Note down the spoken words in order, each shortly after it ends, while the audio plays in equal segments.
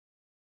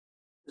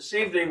This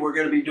evening we're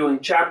going to be doing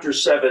chapter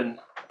 7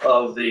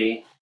 of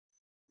the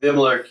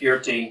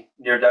Vimalakīrti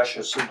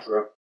Nirdesha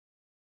Sutra.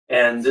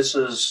 And this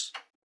is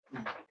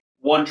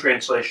one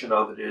translation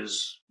of it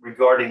is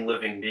regarding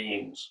living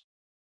beings.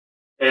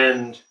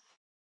 And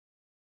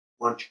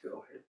why don't you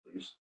go ahead,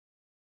 please?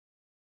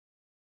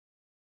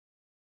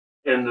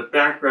 And the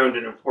background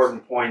and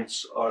important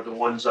points are the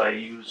ones I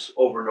use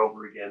over and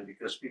over again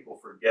because people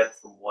forget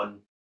from one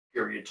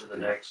period to the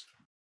next.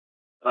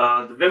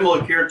 The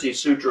Vimalakīrti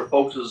Sutra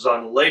focuses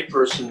on a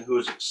layperson who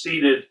has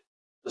exceeded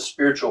the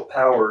spiritual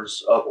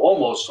powers of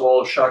almost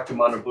all of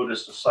Shakyamuni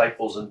Buddha's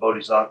disciples and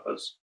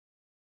bodhisattvas.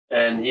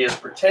 And he is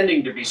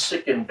pretending to be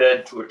sick in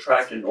bed to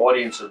attract an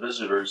audience of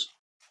visitors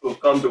who have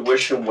come to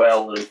wish him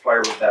well and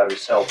inquire about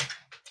his health.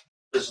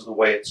 This is the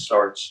way it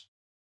starts.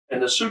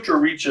 And the sutra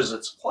reaches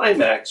its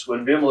climax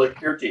when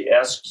Vimalakīrti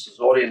asks his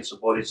audience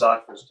of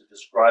bodhisattvas to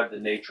describe the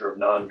nature of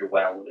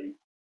non-duality.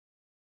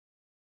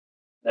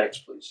 Next,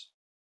 please.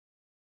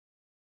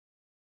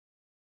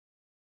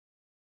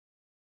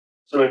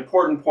 Some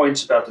important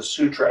points about the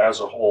sutra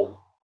as a whole.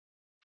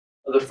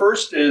 The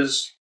first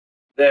is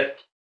that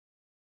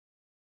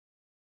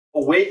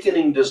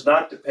awakening does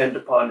not depend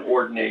upon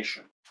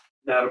ordination.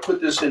 Now, to put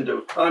this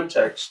into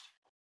context,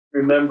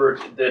 remember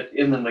that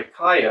in the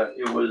Nikaya,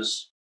 it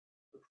was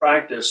the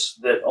practice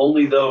that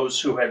only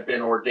those who had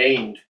been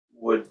ordained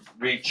would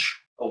reach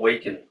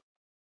awakening.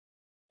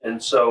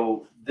 And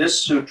so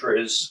this sutra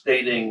is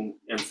stating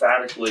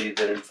emphatically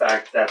that, in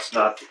fact, that's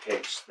not the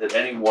case, that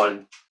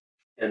anyone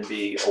can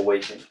be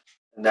awakened.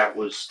 And that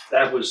was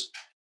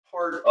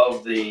part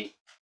of the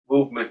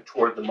movement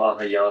toward the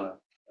Mahāyāna,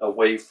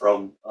 away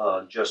from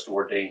just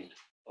ordained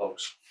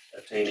folks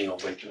attaining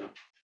awakening.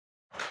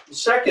 The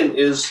second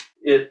is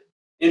it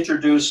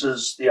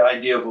introduces the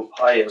idea of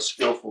upaya,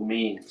 skillful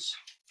means,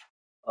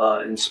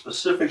 and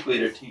specifically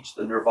to teach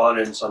the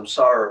nirvana and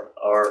samsara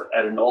are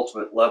at an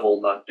ultimate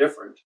level not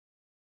different.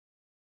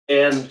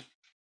 And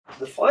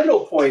the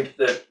final point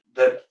that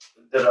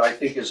I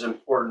think is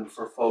important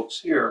for folks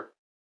here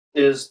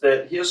is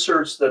that he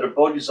asserts that a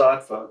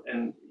bodhisattva,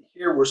 and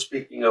here we're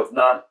speaking of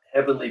not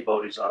heavenly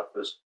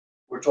bodhisattvas,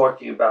 we're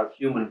talking about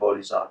human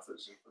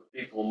bodhisattvas. And for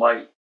people who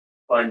might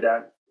find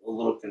that a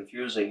little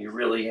confusing, you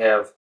really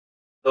have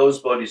those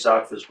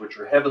bodhisattvas which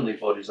are heavenly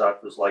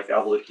bodhisattvas like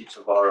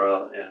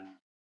Avalokitesvara and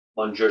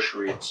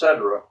Manjushri,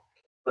 etc.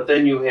 But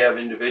then you have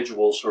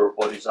individuals who are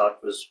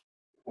bodhisattvas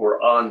who are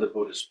on the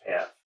Buddhist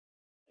path.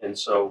 And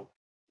so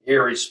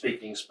here he's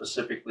speaking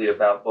specifically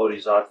about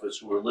bodhisattvas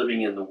who are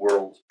living in the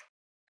world,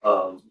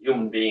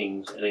 human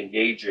beings, and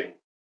engaging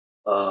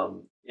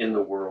in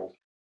the world.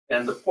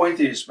 And the point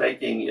that he's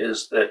making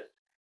is that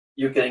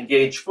you can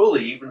engage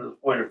fully, even to the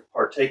point of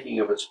partaking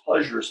of its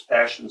pleasures,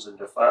 passions, and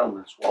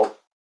defilements,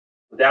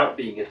 without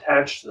being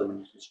attached to them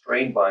and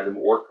constrained by them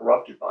or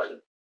corrupted by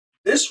them.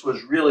 This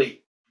was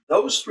really,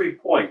 those 3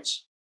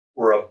 points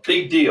were a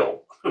big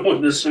deal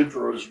when the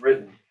sutra was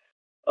written,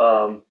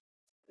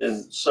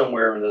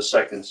 somewhere in the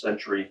 2nd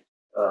century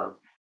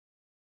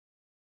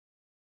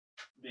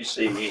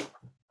BCE,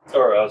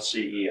 or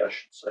CE, I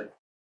should say.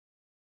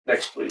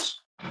 Next,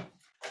 please.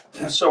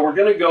 So we're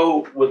going to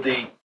go with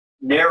the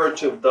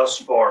narrative thus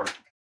far.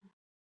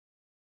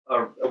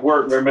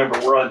 Remember,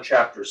 we're on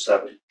chapter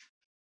 7.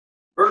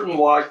 Burton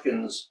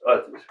Watson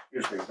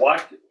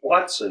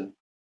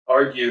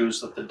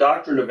argues that the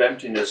doctrine of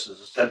emptiness is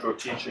a central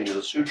teaching of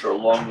the sutra,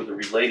 along with the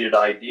related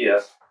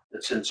idea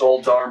that since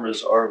all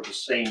dharmas are of the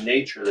same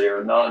nature, they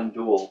are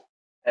non-dual,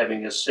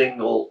 having a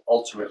single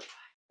ultimate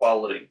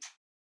quality.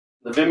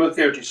 The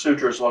Vimalakīrti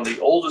Sutra is one of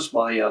the oldest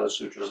Mahāyāna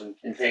sutras and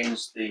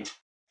contains the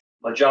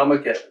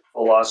Madhyamaka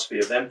philosophy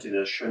of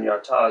emptiness,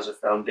 shunyata, as a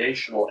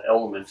foundational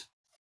element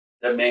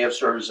that may have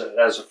served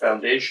as a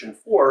foundation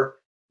for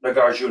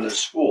Nagarjuna's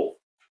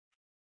school.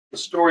 The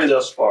story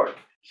thus far.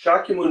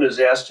 Shakyamuni has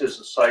asked his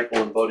disciple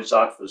and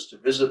bodhisattvas to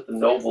visit the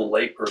noble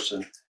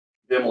layperson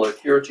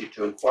Vimalakīrti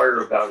to inquire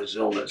about his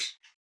illness.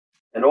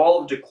 And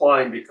all have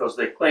declined because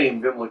they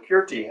claim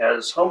Vimalakīrti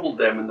has humbled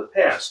them in the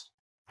past,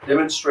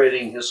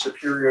 demonstrating his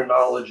superior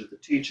knowledge of the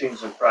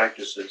teachings and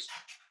practices,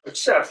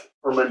 except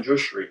for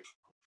Manjushri,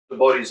 the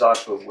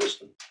bodhisattva of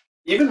wisdom.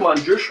 Even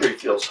Manjushri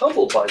feels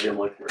humbled by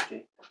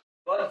Vimalakīrti,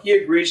 but he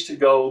agrees to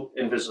go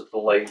and visit the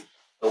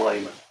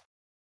layman.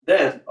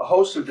 Then, a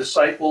host of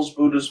disciples,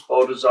 Buddhas,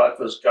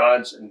 bodhisattvas,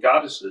 gods, and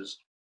goddesses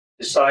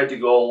decide to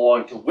go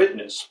along to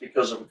witness,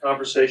 because of a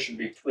conversation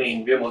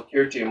between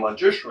Vimalakīrti and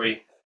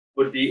Manjushri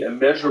would be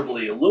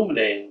immeasurably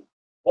illuminating.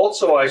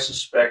 Also, I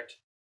suspect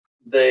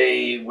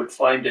they would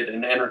find it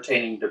an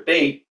entertaining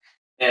debate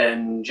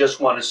and just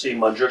want to see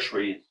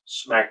Manjushri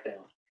smack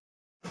down.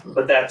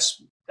 But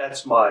that's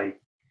my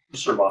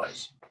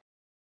surmise.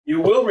 You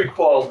will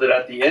recall that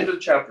at the end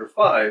of chapter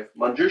 5,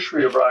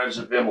 Manjushri arrives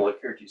at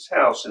Vimalakīrti's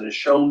house and is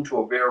shown to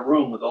a bare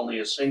room with only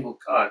a single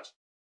cot,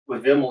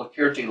 with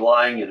Vimalakīrti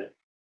lying in it.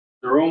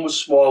 The room was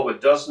small,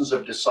 with dozens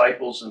of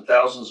disciples and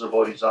thousands of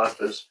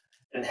bodhisattvas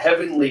and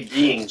heavenly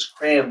beings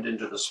crammed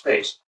into the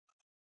space.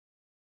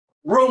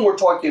 Room, we're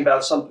talking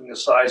about something the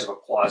size of a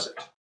closet.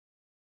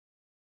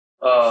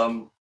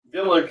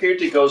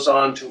 Vimalakīrti goes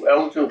on to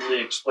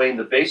eloquently explain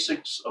the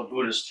basics of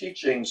Buddhist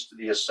teachings to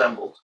the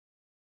assembled.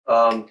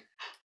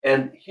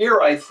 And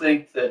here I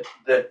think that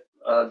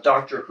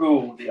Doctor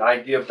Who, the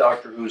idea of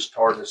Doctor Who's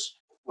TARDIS,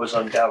 was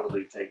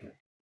undoubtedly taken.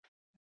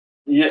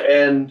 Yeah,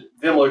 and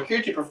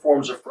Vimalakīrti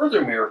performs a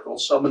further miracle,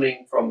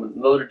 summoning from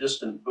another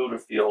distant Buddha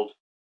field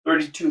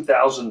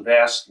 32,000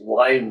 vast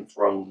lion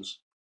thrones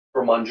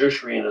for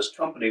Manjushri and his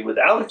company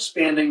without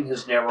expanding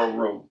his narrow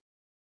room.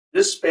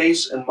 This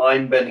space and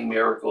mind-bending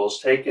miracle is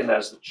taken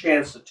as the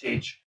chance to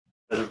teach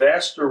that a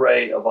vast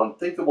array of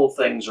unthinkable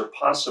things are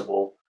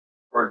possible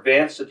for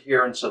advanced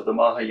adherents of the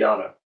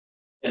Mahāyāna,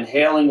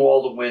 inhaling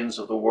all the winds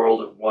of the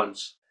world at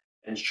once,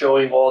 and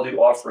showing all the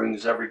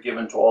offerings ever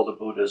given to all the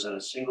Buddhas in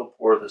a single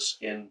pore of the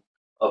skin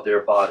of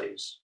their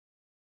bodies.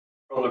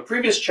 From the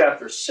previous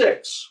chapter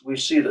 6, we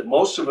see that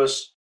most of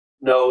us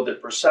know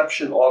that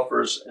perception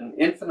offers an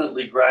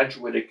infinitely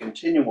graduated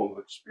continuum of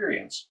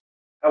experience.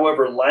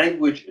 However,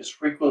 language is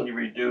frequently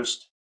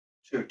reduced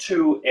to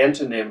two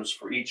antonyms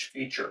for each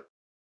feature.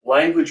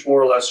 Language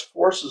more or less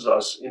forces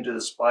us into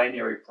this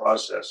binary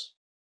process.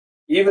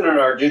 Even in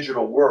our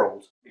digital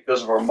world,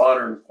 because of our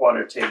modern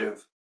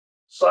quantitative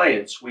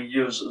science, we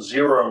use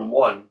 0 and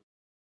 1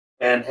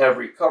 and have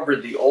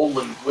recovered the old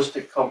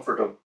linguistic comfort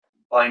of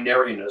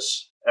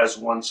binariness, as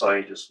one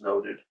scientist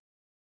noted.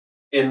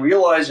 In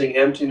realizing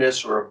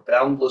emptiness or a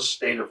boundless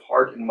state of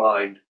heart and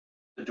mind,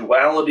 the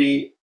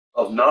duality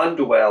of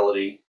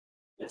non-duality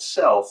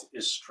itself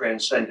is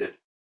transcended,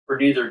 for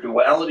neither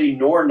duality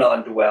nor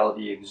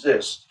non-duality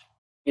exist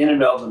in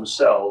and of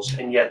themselves,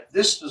 and yet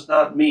this does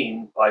not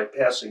mean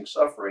bypassing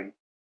suffering.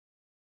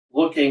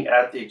 Looking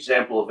at the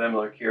example of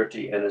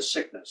Vimalakīrti and his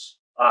sickness.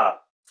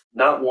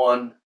 Not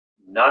one,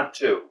 not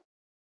two,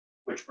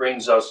 which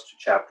brings us to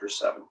chapter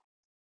 7.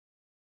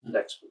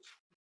 Next,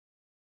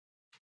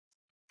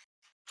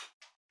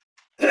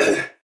 please.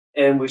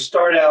 And we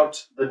start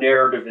out the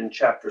narrative in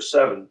chapter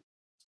 7,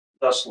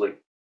 thusly.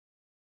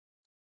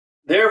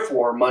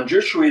 Therefore,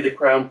 Manjushri, the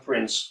crown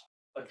prince,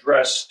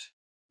 addressed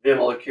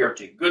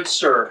Vimalakīrti, "Good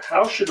sir,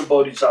 how should a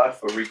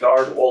bodhisattva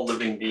regard all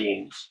living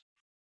beings?"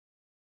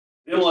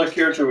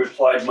 Vimalakīrti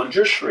replied,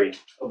 "Manjushri,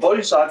 a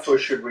bodhisattva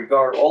should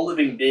regard all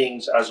living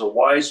beings as a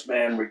wise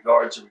man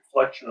regards a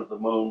reflection of the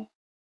moon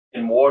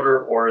in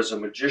water, or as a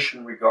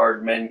magician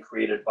regard men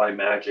created by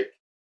magic.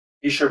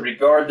 He should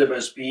regard them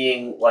as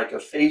being like a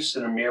face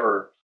in a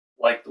mirror,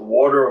 like the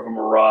water of a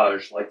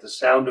mirage, like the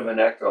sound of an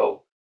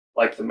echo,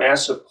 like the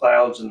mass of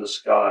clouds in the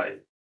sky,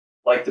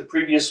 like the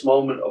previous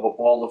moment of a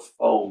ball of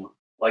foam,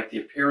 like the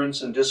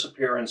appearance and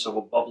disappearance of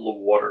a bubble of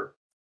water,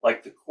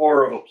 like the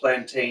core of a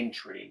plantain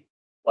tree,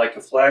 like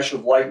a flash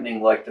of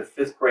lightning, like the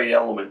fifth great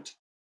element,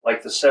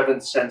 like the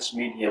seventh sense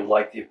medium,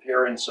 like the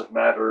appearance of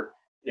matter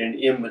in an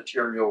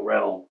immaterial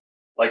realm,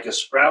 like a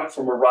sprout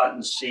from a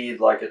rotten seed,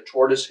 like a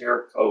tortoise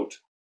hair coat,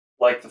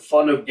 like the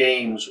fun of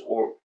games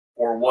or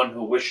one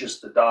who wishes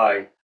to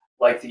die,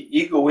 like the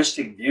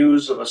egoistic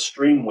views of a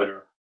stream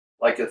winner,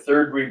 like a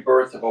third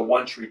rebirth of a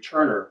once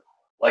returner,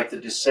 like the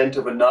descent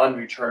of a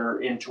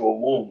non-returner into a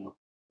womb,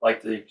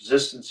 like the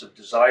existence of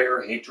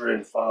desire, hatred,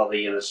 and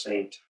folly in a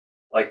saint,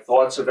 like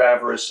thoughts of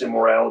avarice,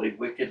 immorality,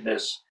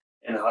 wickedness,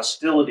 and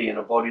hostility in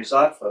a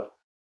bodhisattva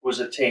who has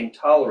attained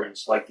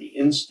tolerance, like the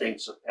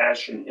instincts of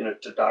passion in a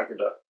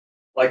Tathagata,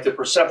 like the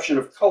perception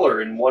of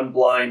color in one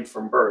blind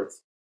from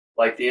birth,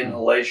 like the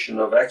inhalation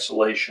of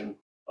exhalation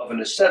of an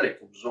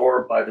ascetic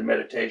absorbed by the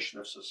meditation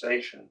of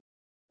cessation,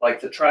 like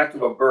the track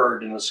of a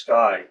bird in the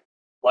sky,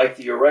 like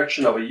the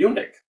erection of a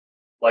eunuch,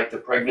 like the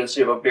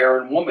pregnancy of a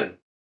barren woman,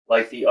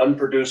 like the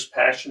unproduced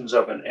passions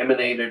of an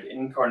emanated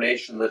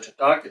incarnation of the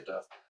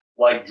Tathagata,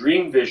 like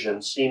dream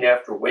visions seen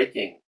after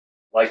waking,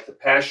 like the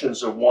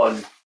passions of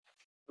one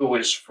who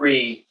is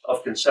free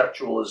of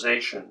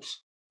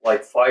conceptualizations,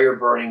 like fire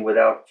burning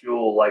without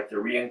fuel, like the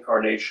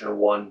reincarnation of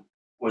one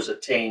who has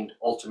attained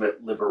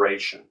ultimate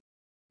liberation.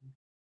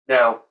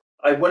 Now,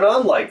 I went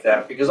on like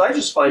that because I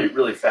just find it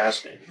really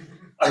fascinating.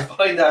 I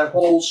find that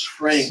whole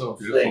string of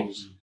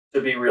things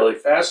to be really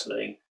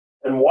fascinating.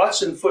 And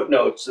Watson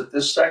footnotes that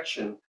this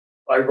section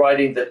by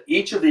writing that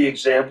each of the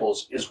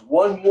examples is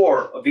one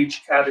more of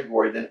each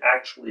category than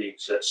actually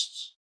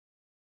exists.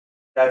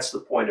 That's the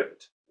point of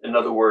it. In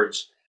other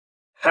words,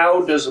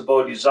 how does a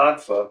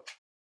bodhisattva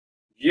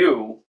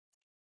view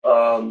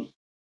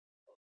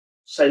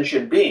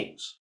sentient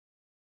beings?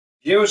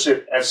 Views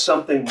it as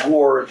something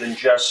more than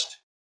just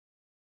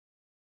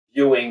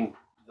viewing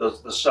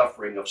the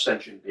suffering of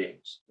sentient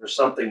beings. There's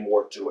something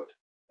more to it.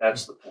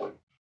 That's the point.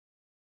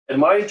 And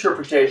my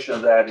interpretation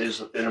of that is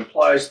that it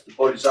implies that the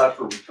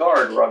bodhisattva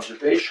regard or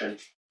observation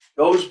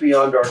goes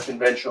beyond our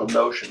conventional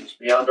notions,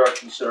 beyond our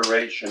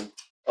consideration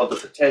of the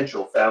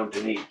potential found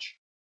in each.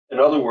 In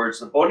other words,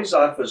 the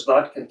bodhisattva is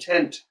not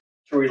content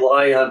to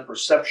rely on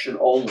perception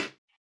only,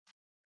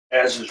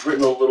 as is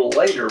written a little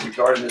later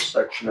regarding this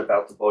section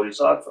about the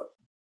bodhisattva.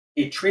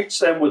 He treats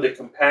them with a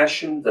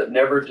compassion that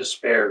never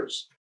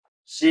despairs,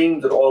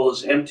 seeing that all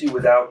is empty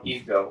without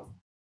ego,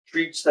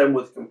 treats them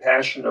with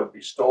compassion of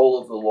bestowal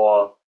of the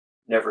law,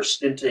 never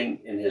stinting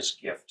in his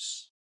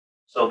gifts.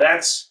 So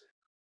that's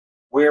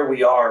where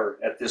we are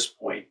at this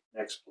point.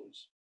 Next,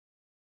 please.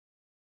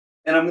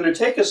 And I'm going to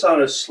take us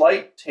on a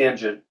slight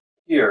tangent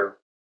here,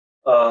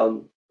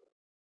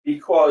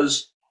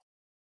 because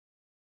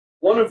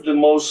one of the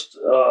most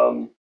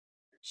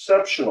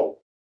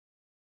exceptional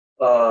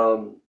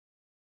of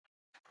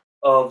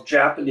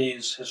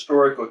Japanese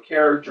historical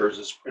characters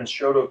is Prince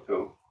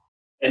Shotoku,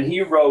 and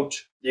he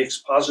wrote the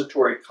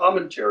expository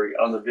commentary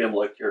on the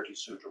Vimalakīrti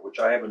Sutra, which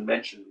I haven't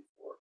mentioned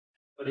before.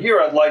 But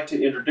here I'd like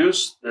to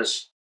introduce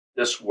this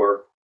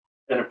work,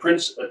 and a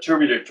prince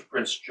attributed to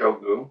Prince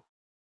Jogu,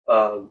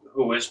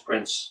 who is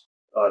Prince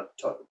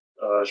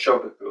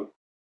Shotoku,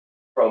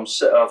 from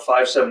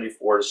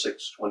 574 to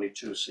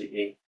 622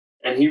 CE.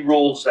 And he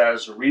rules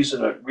as a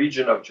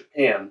region of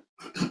Japan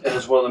and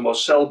is one of the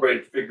most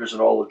celebrated figures in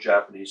all of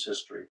Japanese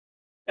history,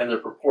 and the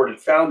purported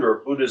founder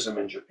of Buddhism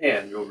in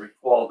Japan. You'll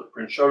recall that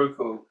Prince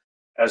Shotoku,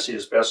 as he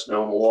is best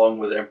known, along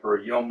with Emperor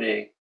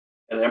Yomei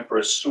and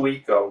Empress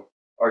Suiko,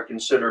 are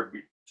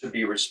considered to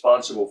be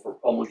responsible for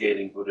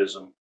promulgating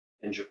Buddhism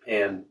in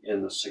Japan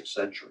in the 6th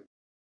century.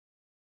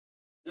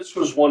 This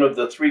was one of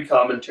the 3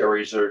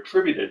 commentaries that are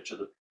attributed to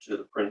the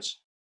prince,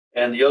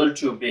 and the other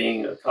 2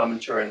 being a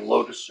commentary on the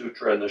Lotus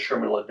Sutra and the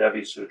Sharmila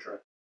Devi Sutra.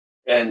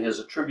 And his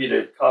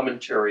attributed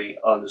commentary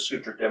on the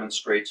sutra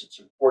demonstrates its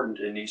importance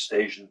in East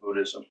Asian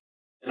Buddhism.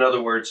 In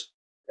other words,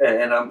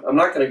 and I'm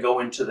not going to go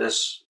into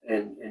this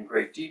in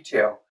great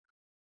detail,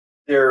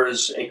 there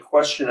is a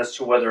question as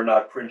to whether or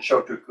not Prince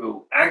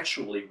Shotoku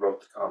actually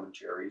wrote the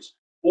commentaries,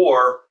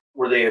 or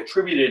were they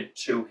attributed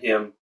to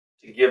him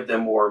to give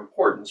them more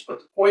importance. But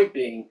the point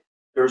being,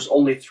 there's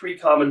only 3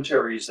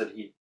 commentaries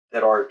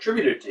that are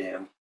attributed to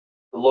him: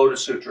 the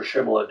Lotus Sutra,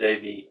 Sharmila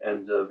Devi,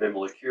 and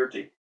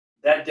Vimalakīrti.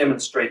 That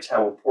demonstrates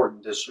how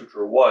important this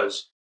sutra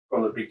was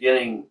from the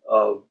beginning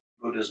of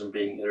Buddhism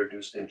being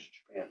introduced into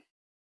Japan.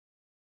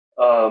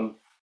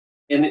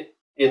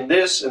 In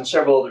this and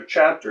several other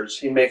chapters,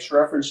 he makes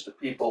reference to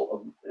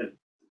people,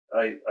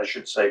 I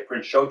should say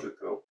Prince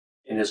Shotoku,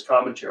 in his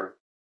commentary,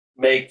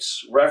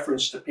 makes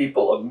reference to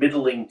people of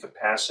middling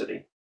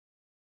capacity.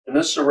 And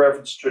this is a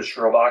reference to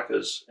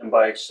Shravakas, and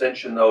by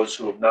extension those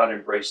who have not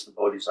embraced the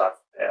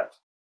Bodhisattva path.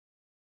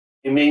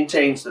 He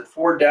maintains that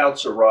 4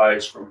 doubts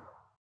arise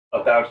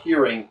about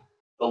hearing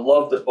the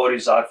love that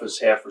bodhisattvas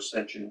have for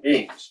sentient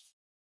beings.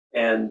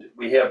 And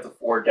we have the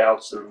 4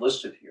 doubts that are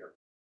listed here.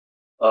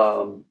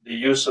 The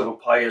use of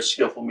upaya,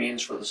 skillful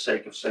means for the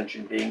sake of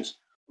sentient beings.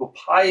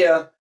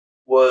 Upaya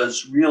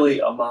was really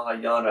a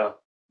Mahāyāna,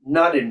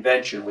 not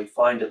invention. We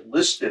find it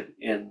listed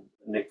in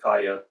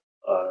Nikaya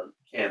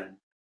canon.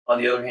 On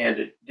the other hand,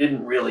 it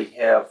didn't really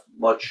have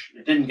much,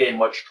 it didn't gain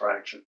much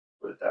traction,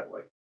 put it that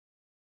way.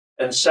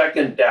 And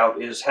second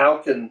doubt is, how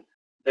can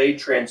they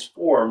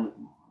transform,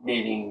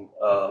 meaning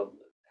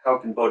how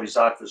can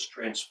bodhisattvas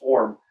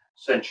transform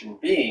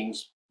sentient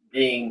beings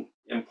being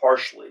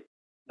impartially?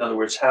 In other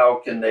words,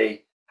 how can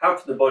the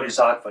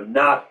bodhisattva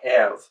not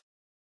have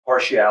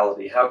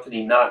partiality? How can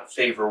he not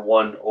favor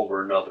one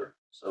over another,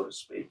 so to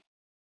speak?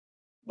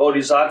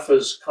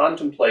 Bodhisattvas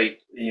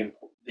contemplate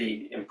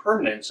the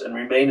impermanence and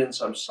remain in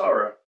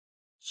samsara,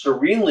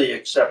 serenely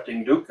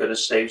accepting dukkha to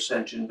save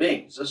sentient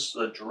beings. This is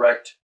a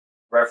direct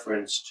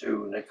reference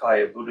to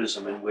Nikaya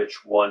Buddhism, in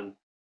which one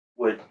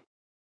would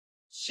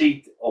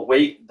seek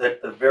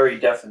that the very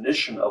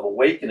definition of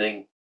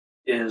awakening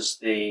is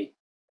the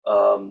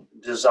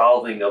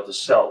dissolving of the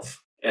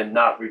self and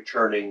not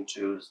returning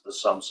to the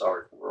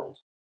samsaric world.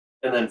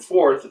 And then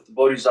fourth, that the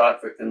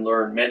bodhisattva can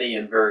learn many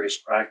and various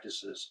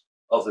practices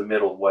of the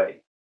middle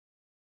way.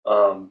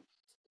 From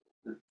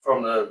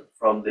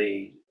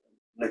the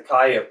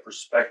Nikaya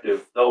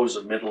perspective, those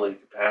of middling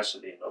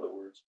capacity, in other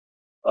words,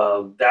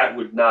 that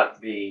would not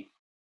be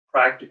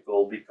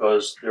practical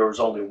because there was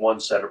only one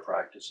set of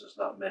practices,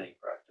 not many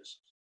practices.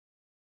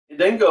 It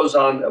then goes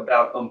on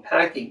about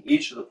unpacking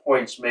each of the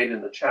points made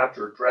in the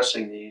chapter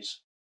addressing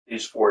these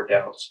 4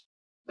 doubts.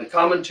 The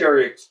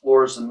commentary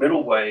explores the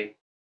middle way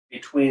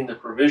between the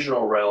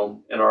provisional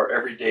realm and our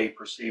everyday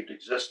perceived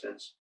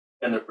existence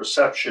and the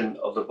perception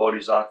of the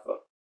bodhisattva,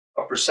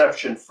 a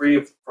perception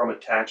free from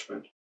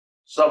attachment,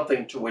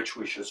 something to which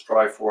we should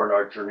strive for in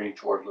our journey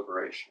toward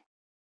liberation.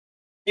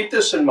 Keep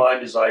this in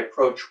mind as I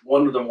approach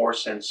one of the more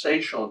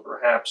sensational and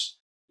perhaps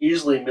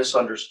easily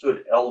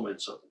misunderstood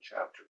elements of the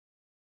chapter.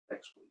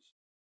 Next, please.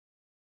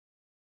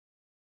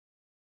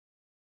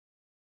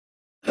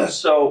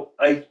 So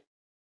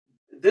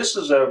this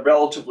is a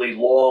relatively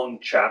long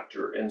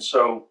chapter, and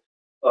so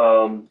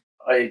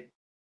I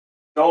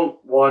don't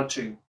want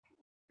to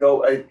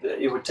go,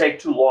 it would take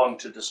too long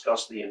to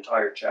discuss the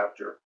entire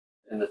chapter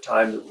in the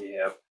time that we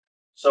have.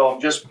 So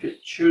I'm just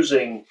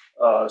choosing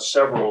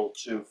several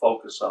to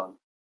focus on.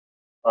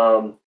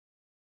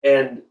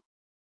 And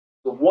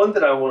the one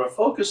that I want to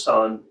focus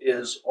on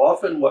is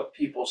often what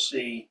people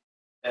see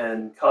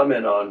and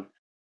comment on.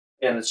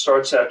 And it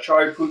starts out,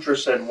 Śāriputra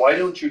said, "Why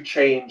don't you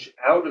change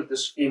out of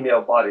this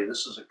female body?"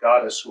 This is a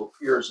goddess who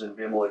appears in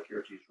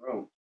Vimalakīrti's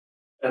room.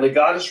 And the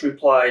goddess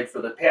replied, "For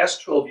the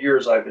past 12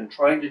 years, I've been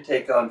trying to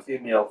take on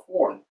female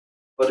form,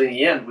 but in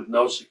the end with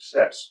no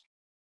success.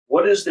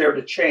 What is there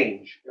to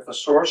change if a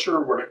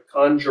sorcerer were to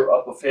conjure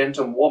up a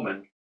phantom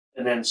woman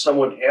and then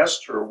someone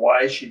asked her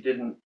why she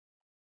didn't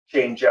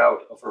change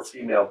out of her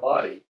female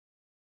body?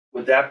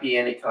 Would that be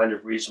any kind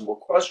of reasonable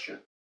question?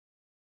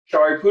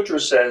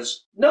 Śāriputra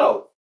says,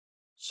 no,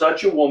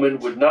 such a woman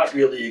would not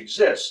really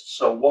exist,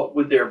 so what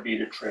would there be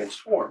to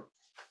transform?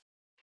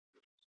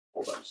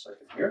 Hold on a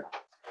second here.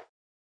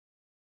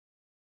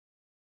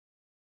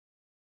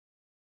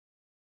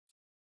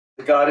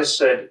 The goddess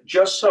said,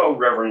 just so,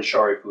 Reverend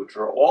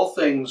Śāriputra, all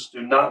things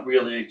do not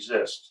really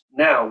exist.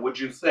 Now, would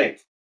you think,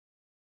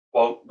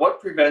 quote,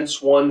 what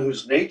prevents one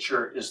whose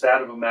nature is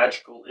that of a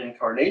magical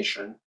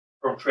incarnation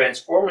from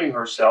transforming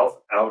herself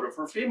out of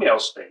her female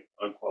state,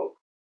 unquote.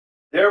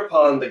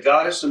 Thereupon, the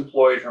goddess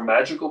employed her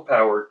magical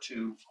power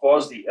to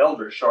cause the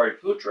elder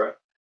Śāriputra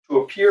to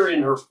appear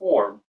in her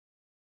form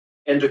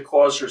and to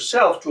cause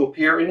herself to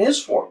appear in his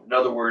form. In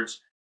other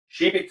words,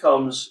 she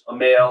becomes a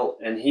male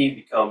and he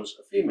becomes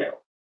a female.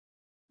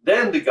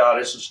 Then the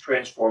goddess is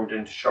transformed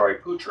into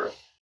Śāriputra,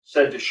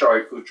 said to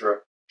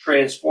Śāriputra,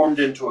 transformed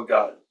into a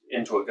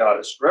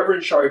goddess.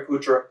 Reverend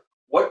Śāriputra,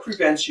 what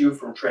prevents you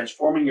from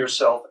transforming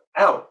yourself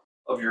out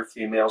of your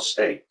female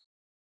state?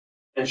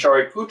 And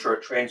Śāriputra,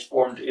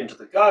 transformed into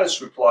the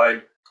goddess,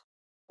 replied,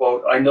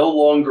 quote, I no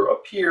longer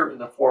appear in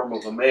the form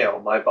of a male.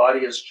 My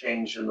body has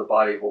changed in the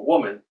body of a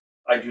woman.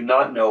 I do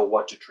not know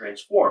what to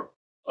transform,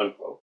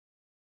 unquote.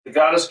 The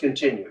goddess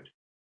continued,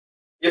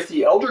 if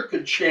the elder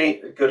could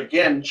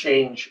again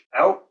change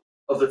out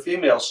of the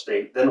female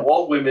state, then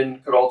all women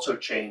could also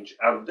change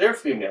out of their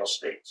female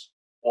states.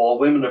 All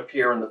women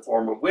appear in the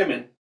form of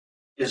women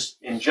is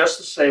in just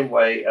the same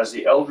way as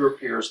the elder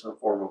appears in the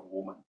form of a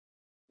woman.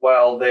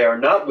 While they are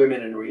not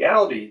women in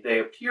reality, they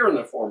appear in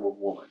the form of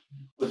woman.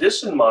 With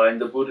this in mind,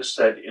 the Buddha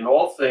said, in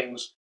all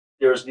things,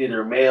 there is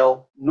neither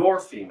male nor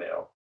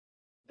female.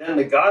 Then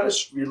the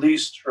goddess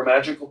released her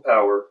magical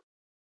power,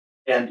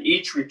 and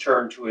each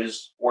returned to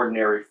his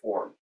ordinary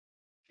form.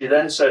 She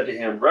then said to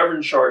him,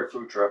 Reverend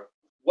Śāriputra,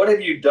 what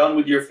have you done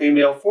with your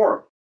female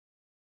form?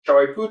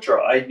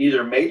 Śāriputra, I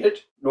neither made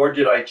it, nor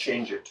did I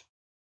change it.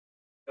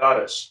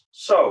 Goddess,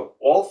 so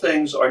all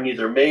things are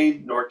neither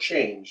made nor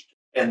changed,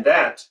 and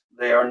that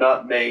they are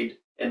not made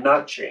and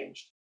not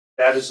changed.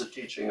 That is the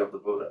teaching of the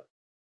Buddha.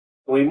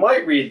 We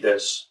might read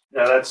this,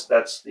 now that's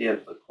the end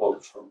of the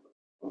quote from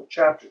the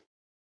chapter.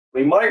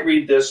 We might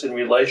read this in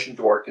relation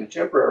to our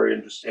contemporary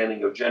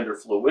understanding of gender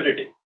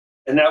fluidity,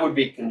 and that would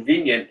be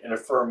convenient and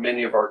affirm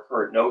many of our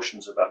current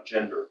notions about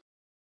gender.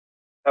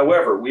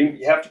 However,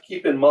 we have to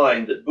keep in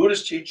mind that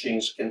Buddhist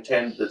teachings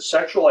contend that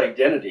sexual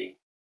identity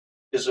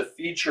is a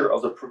feature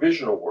of the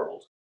provisional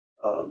world.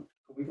 Can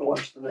we go on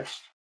to the next,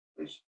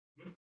 please?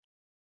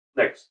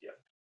 Next,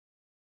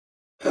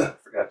 yeah.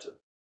 Forgot to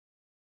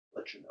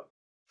let you know.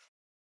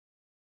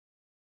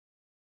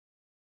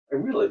 I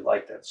really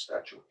like that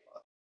statue a lot.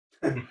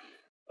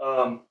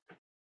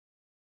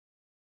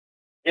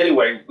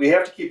 Anyway, we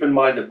have to keep in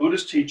mind that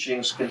Buddhist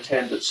teachings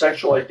contend that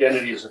sexual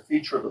identity is a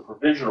feature of the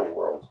provisional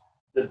world,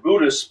 that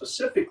Buddhists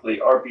specifically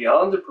are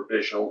beyond the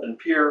provisional and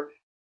appear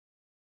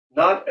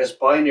not as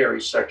binary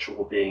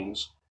sexual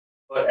beings,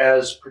 but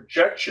as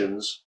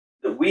projections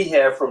that we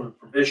have from the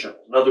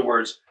provisional. In other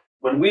words,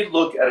 when we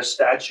look at a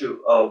statue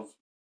of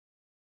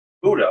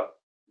Buddha,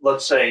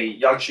 let's say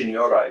Yakshin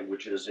Nyorai,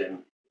 which is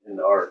in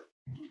our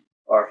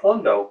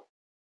Hondo,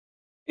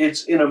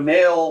 it's in a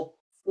male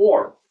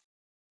form.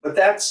 But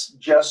that's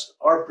just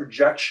our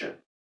projection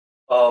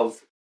of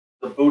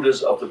the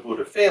Buddhas of the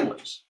Buddha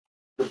families.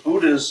 The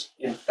Buddhas,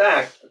 in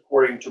fact,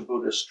 according to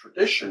Buddhist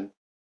tradition,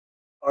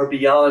 are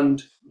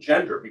beyond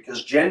gender,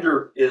 because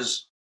gender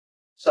is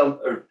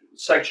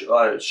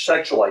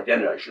sexual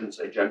identity, I shouldn't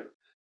say gender,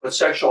 but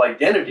sexual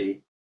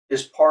identity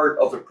is part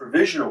of the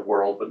provisional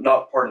world, but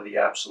not part of the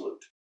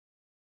absolute.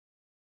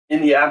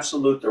 In the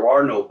absolute, there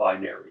are no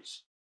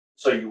binaries.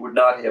 So you would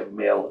not have a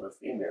male and a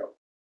female.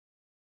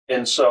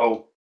 And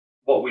so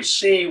what we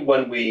see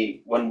when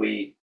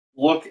we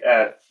look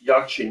at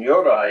Yakshin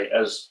Nyorai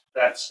as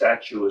that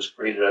statue is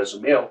created as a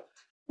male,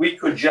 we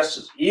could just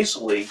as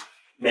easily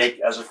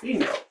make as a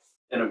female,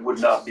 and it would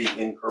not be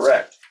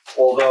incorrect.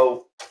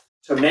 Although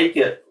to make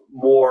it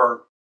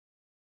more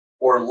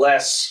or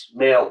less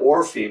male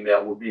or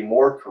female would be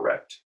more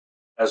correct,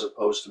 as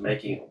opposed to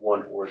making it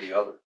one or the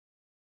other.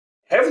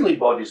 Heavenly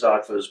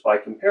bodhisattvas, by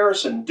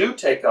comparison, do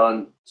take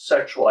on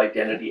sexual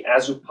identity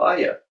as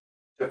upaya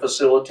to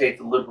facilitate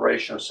the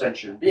liberation of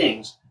sentient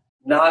beings,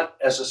 not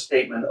as a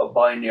statement of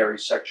binary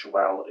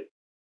sexuality.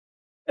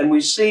 And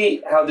we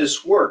see how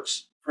this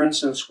works, for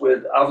instance,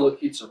 with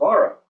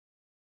Avalokitesvara.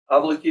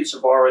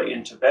 Avalokitesvara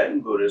in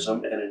Tibetan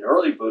Buddhism and in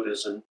early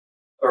Buddhism,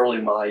 early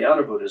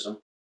Mahāyāna Buddhism,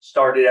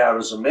 started out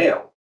as a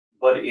male,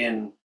 but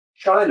in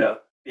China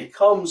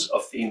becomes a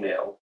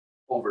female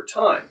over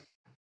time.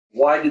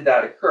 Why did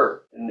that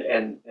occur?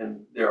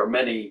 And there are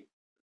many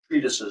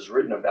treatises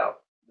written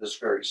about this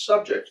very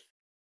subject,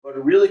 but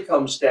it really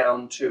comes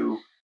down to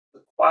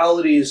the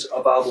qualities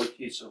of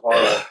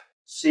Avalokitesvara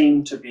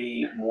seem to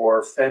be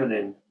more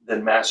feminine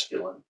than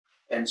masculine.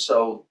 And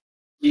so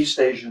East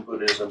Asian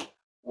Buddhism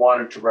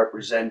wanted to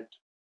represent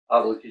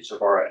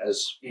Avalokitesvara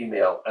as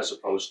female as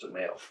opposed to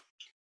male.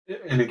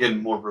 And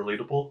again, more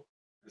relatable?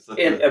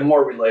 And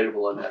more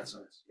relatable in that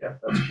sense. Yeah,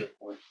 that's a good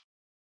point.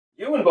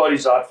 You and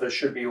bodhisattvas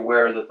should be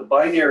aware that the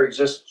binary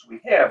existence we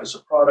have is a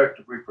product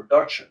of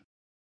reproduction.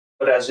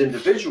 But as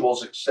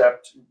individuals,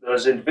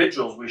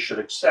 we should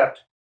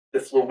accept the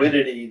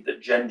fluidity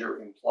that gender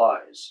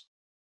implies.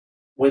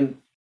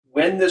 When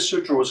this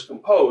sutra was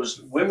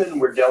composed, women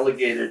were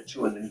delegated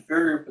to an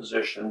inferior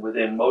position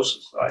within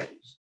most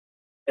societies.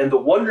 And the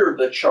wonder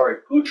that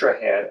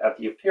Śāriputra had at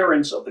the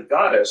appearance of the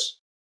goddess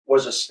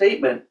was a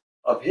statement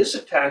of his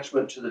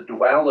attachment to the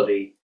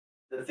duality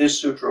that this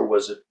sutra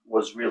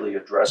was really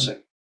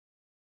addressing.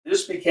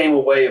 This became a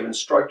way of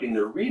instructing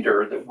the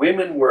reader that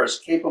women were as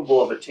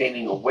capable of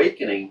attaining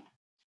awakening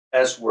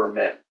as were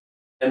men.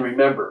 And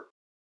remember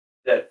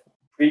that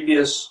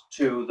previous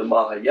to the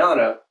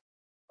Mahāyāna,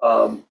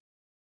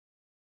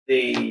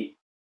 the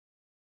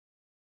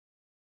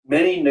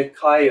many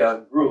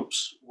Nikaya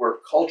groups were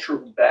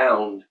culturally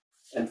bound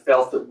and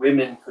felt that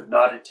women could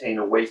not attain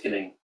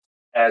awakening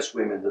as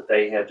women, that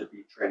they had to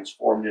be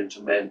transformed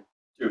into men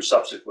through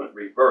subsequent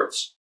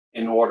rebirths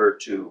in order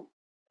to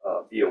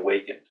be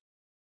awakened.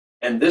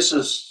 And this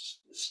is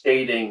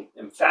stating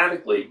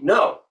emphatically,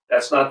 no,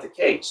 that's not the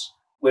case.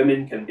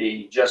 Women can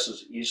be just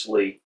as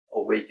easily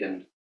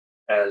awakened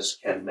as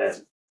can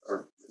men,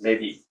 or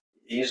maybe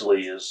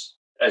easily as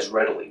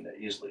readily.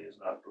 Easily is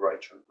not the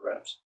right term,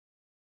 perhaps.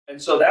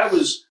 And so that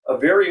was a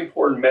very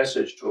important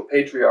message to a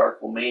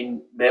patriarchal,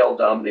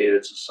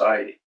 male-dominated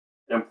society,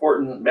 an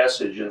important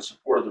message in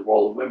support of the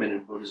role of women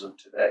in Buddhism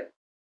today.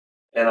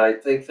 And I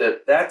think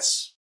that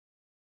that's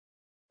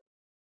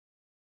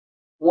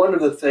one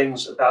of the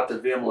things about the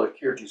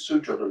Vimalakīrti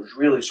Sutra that was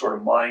really sort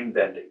of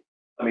mind-bending.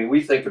 I mean,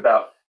 we think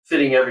about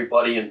fitting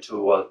everybody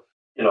into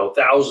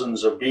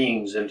thousands of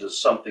beings into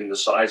something the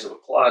size of a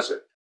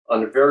closet.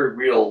 On a very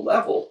real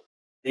level,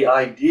 the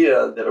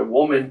idea that a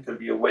woman could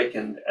be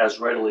awakened as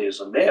readily as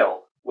a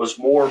male was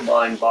more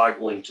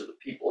mind-boggling to the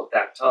people at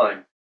that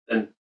time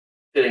than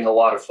fitting a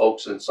lot of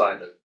folks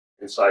inside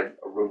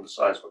a room the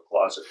size of a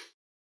closet.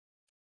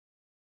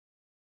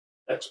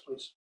 Next,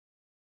 please.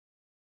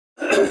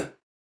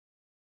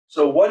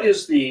 So what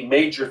is the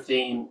major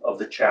theme of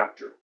the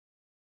chapter?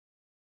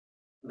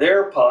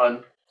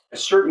 Thereupon, a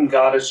certain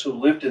goddess who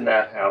lived in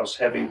that house,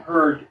 having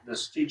heard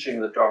this teaching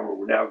of the Dharma,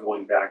 we're now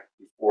going back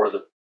before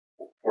the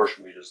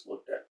portion we just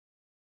looked at.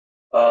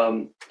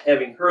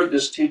 Having heard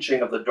this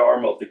teaching of the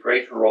Dharma of the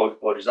great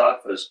heroic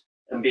bodhisattvas,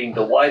 and being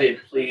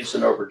delighted, pleased,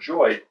 and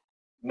overjoyed,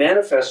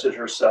 manifested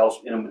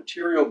herself in a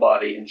material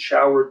body and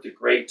showered the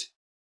great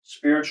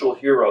spiritual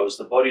heroes,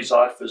 the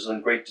bodhisattvas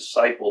and great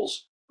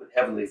disciples, with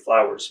heavenly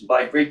flowers. And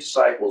by great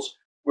disciples,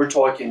 we're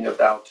talking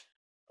about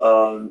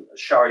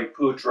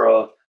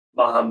Śāriputra,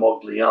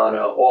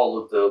 Mahamoggallana, all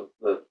of the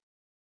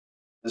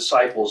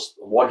disciples,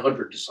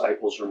 100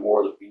 disciples or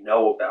more that we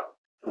know about,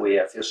 that we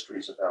have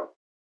histories about.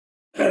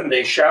 And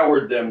they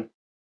showered them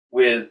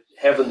with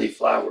heavenly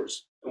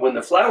flowers. And when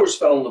the flowers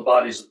fell on the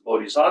bodies of the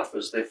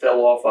bodhisattvas, they fell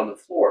off on the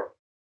floor.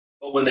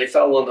 But when they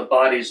fell on the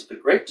bodies of the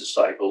great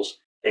disciples,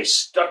 they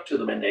stuck to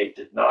them and they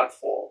did not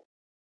fall.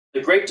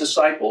 The great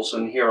disciples,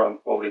 and here I'm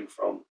quoting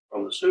from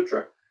the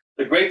sutra,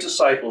 the great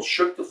disciples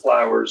shook the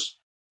flowers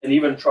and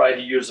even tried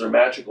to use their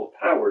magical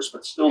powers,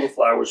 but still the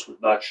flowers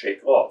would not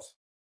shake off.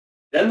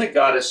 Then the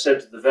goddess said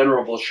to the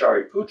venerable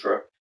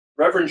Śāriputra,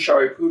 Reverend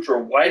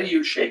Śāriputra, why do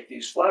you shake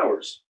these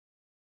flowers?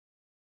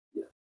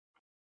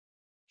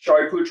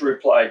 Śāriputra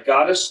replied,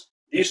 Goddess,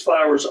 these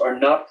flowers are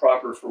not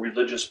proper for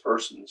religious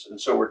persons,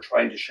 and so we're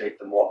trying to shake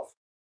them off.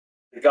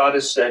 The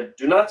goddess said,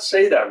 Do not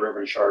say that,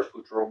 Reverend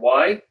Śāriputra.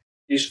 Why?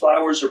 These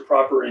flowers are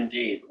proper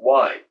indeed.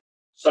 Why?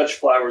 Such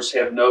flowers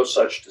have no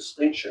such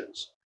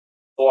distinctions,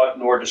 thought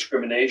nor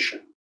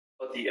discrimination.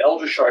 But the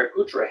elder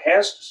Śāriputra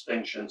has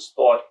distinctions,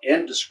 thought,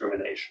 and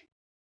discrimination.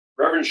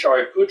 Reverend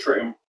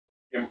Śāriputra,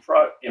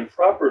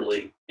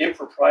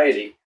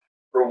 impropriety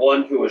for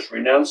one who has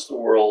renounced the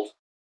world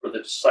for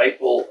the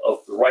disciple of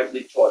the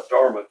rightly taught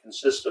Dharma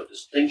consists of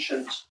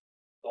distinctions,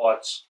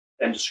 thoughts,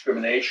 and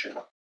discrimination.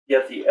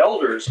 Yet the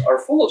elders are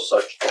full of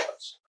such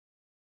thoughts.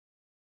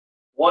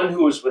 One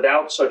who is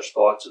without such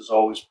thoughts is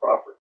always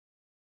proper.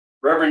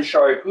 Reverend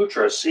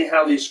Śāriputra, see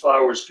how these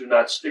flowers do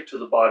not stick to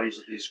the bodies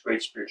of these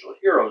great spiritual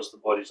heroes, the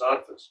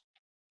bodhisattvas.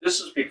 This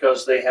is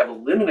because they have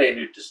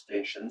eliminated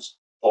distinctions,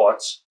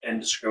 thoughts, and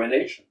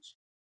discriminations.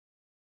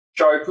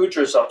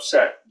 Śāriputra is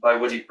upset by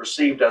what he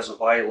perceived as a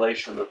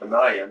violation of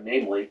Vinaya,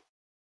 namely,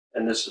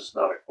 and this is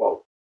not a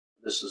quote,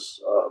 this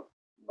is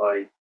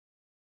my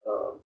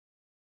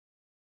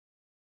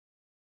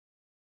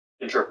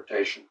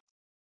interpretation.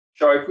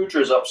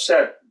 Śāriputra is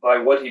upset by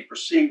what he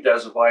perceived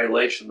as a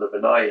violation of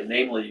Vinaya,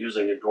 namely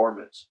using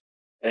adornments,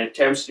 and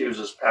attempts to use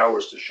his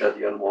powers to shed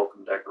the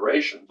unwelcome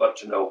decoration, but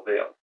to no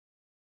avail.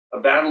 A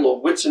battle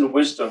of wits and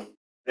wisdom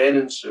then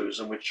ensues,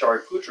 in which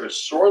Śāriputra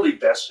is sorely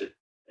bested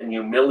and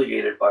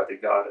humiliated by the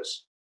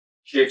goddess.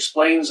 She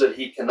explains that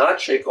he cannot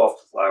shake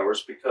off the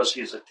flowers because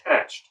he is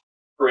attached,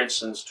 for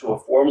instance, to a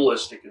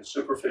formalistic and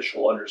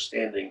superficial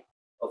understanding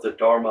of the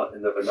Dharma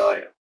and the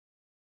Vinaya.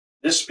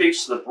 This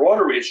speaks to the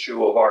broader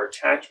issue of our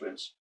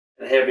attachments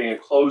and having a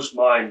closed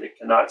mind that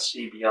cannot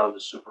see beyond the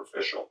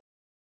superficial.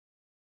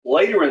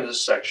 Later in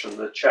this section of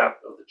the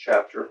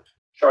chapter,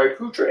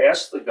 Śāriputra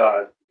asks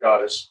the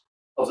goddess,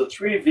 of the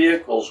three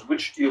vehicles,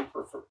 which do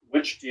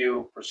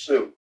you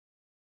pursue?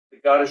 The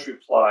goddess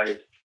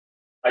replied,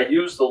 I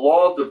use the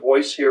law of the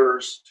voice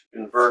hearers to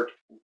convert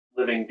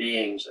living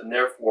beings, and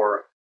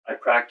therefore I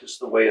practice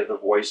the way of the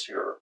voice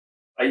hearer.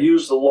 I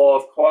use the law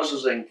of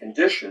causes and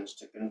conditions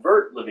to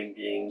convert living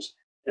beings,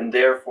 and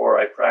therefore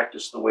I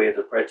practice the way of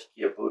the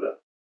Pratikya Buddha.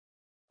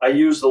 I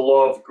use the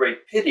law of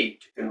great pity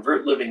to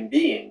convert living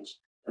beings,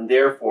 and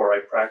therefore I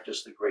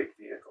practice the great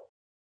vehicle.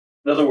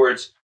 In other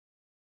words,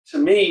 to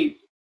me,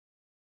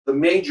 the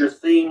major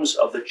themes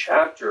of the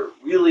chapter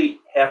really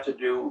have to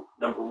do,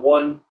 number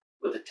one,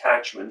 with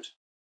attachment,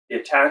 the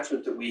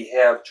attachment that we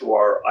have to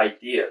our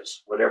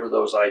ideas, whatever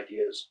those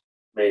ideas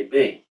may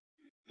be.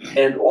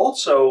 And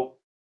also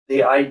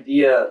the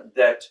idea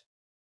that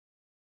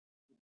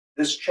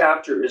this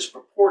chapter is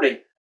purporting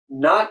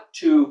not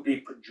to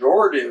be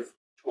pejorative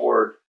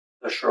toward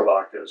the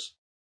Shravakas,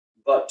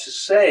 but to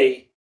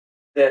say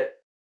that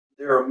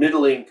they're a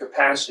middling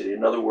capacity.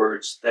 In other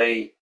words,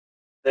 they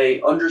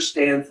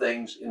understand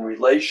things in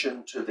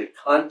relation to the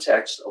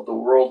context of the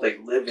world they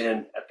live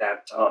in at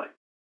that time.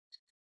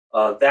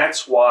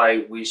 That's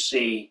why we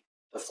see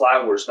the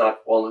flowers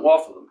not falling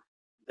off of them.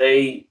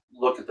 They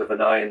look at the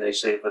Vinaya and they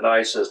say,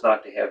 Vinaya says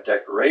not to have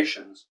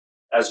decorations,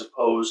 as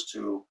opposed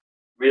to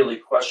really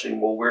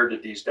questioning, well, where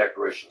did these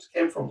decorations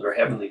come from? They're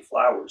heavenly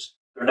flowers.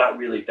 They're not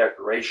really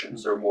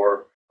decorations. They're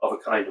more of a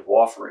kind of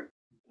offering.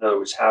 In other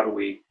words, how do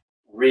we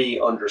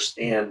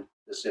re-understand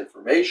this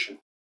information?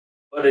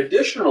 But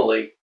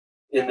additionally,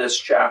 in this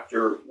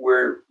chapter,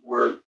 we're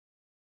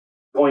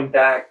going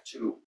back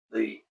to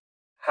the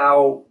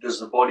how does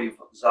the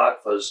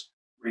Bodhisattvas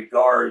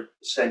regard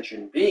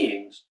sentient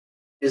beings,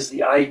 is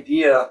the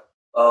idea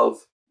of,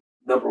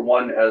 number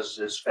one, as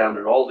is found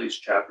in all these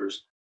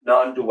chapters,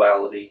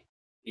 non-duality,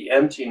 the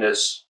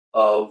emptiness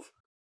of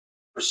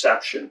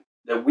perception,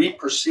 that we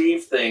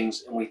perceive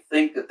things and we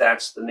think that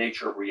that's the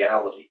nature of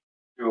reality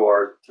through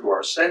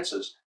our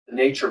senses. The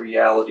nature of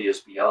reality is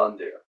beyond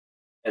there.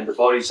 And the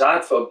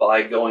Bodhisattva,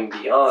 by going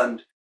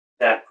beyond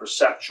that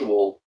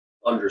perceptual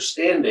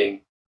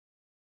understanding,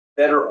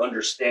 better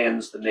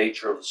understands the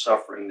nature of the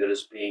suffering that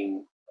is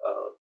being,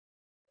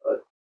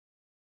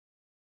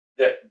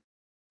 that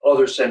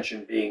other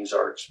sentient beings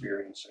are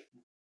experiencing.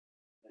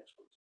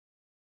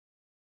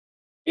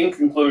 In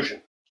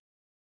conclusion,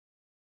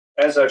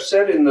 as I've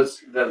said in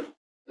the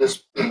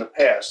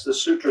past,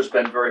 this sutra has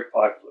been very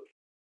popular.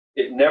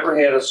 It never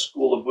had a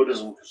school of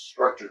Buddhism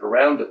constructed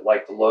around it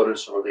like the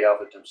Lotus or the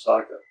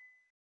Avatamsaka,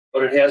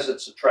 but it has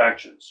its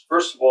attractions.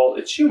 First of all,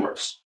 it's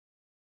humorous,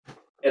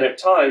 and at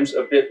times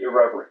a bit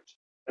irreverent.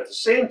 At the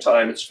same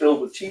time, it's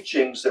filled with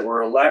teachings that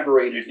were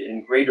elaborated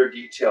in greater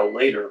detail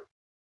later,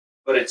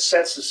 but it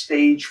sets the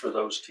stage for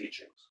those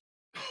teachings.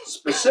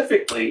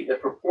 Specifically,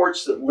 it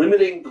purports that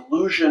limiting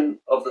delusion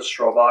of the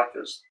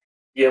Shravakas,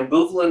 the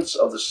ambivalence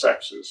of the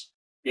sexes,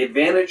 the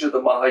advantage of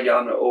the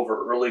Mahāyāna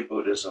over early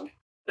Buddhism,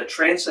 the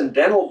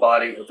transcendental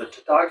body of the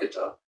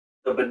Tathagata,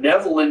 the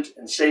benevolent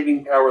and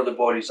saving power of the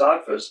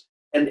Bodhisattvas,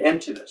 and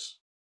emptiness.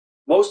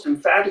 Most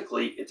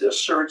emphatically, it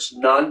asserts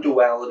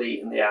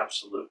non-duality in the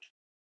absolute.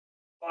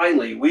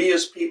 Finally, we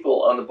as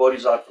people on the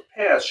Bodhisattva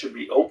path should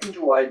be open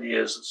to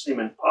ideas that seem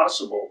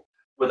impossible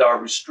with our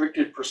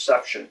restricted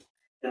perception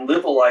and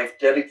live a life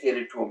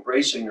dedicated to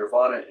embracing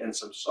nirvana and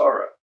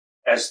samsara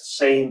as the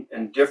same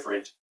and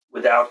different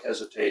without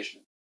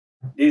hesitation.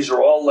 These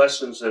are all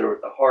lessons that are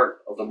at the heart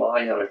of the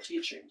Mahāyāna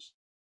teachings.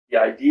 The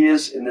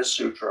ideas in this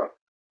sutra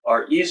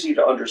are easy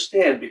to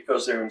understand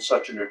because they're in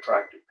such an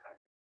attractive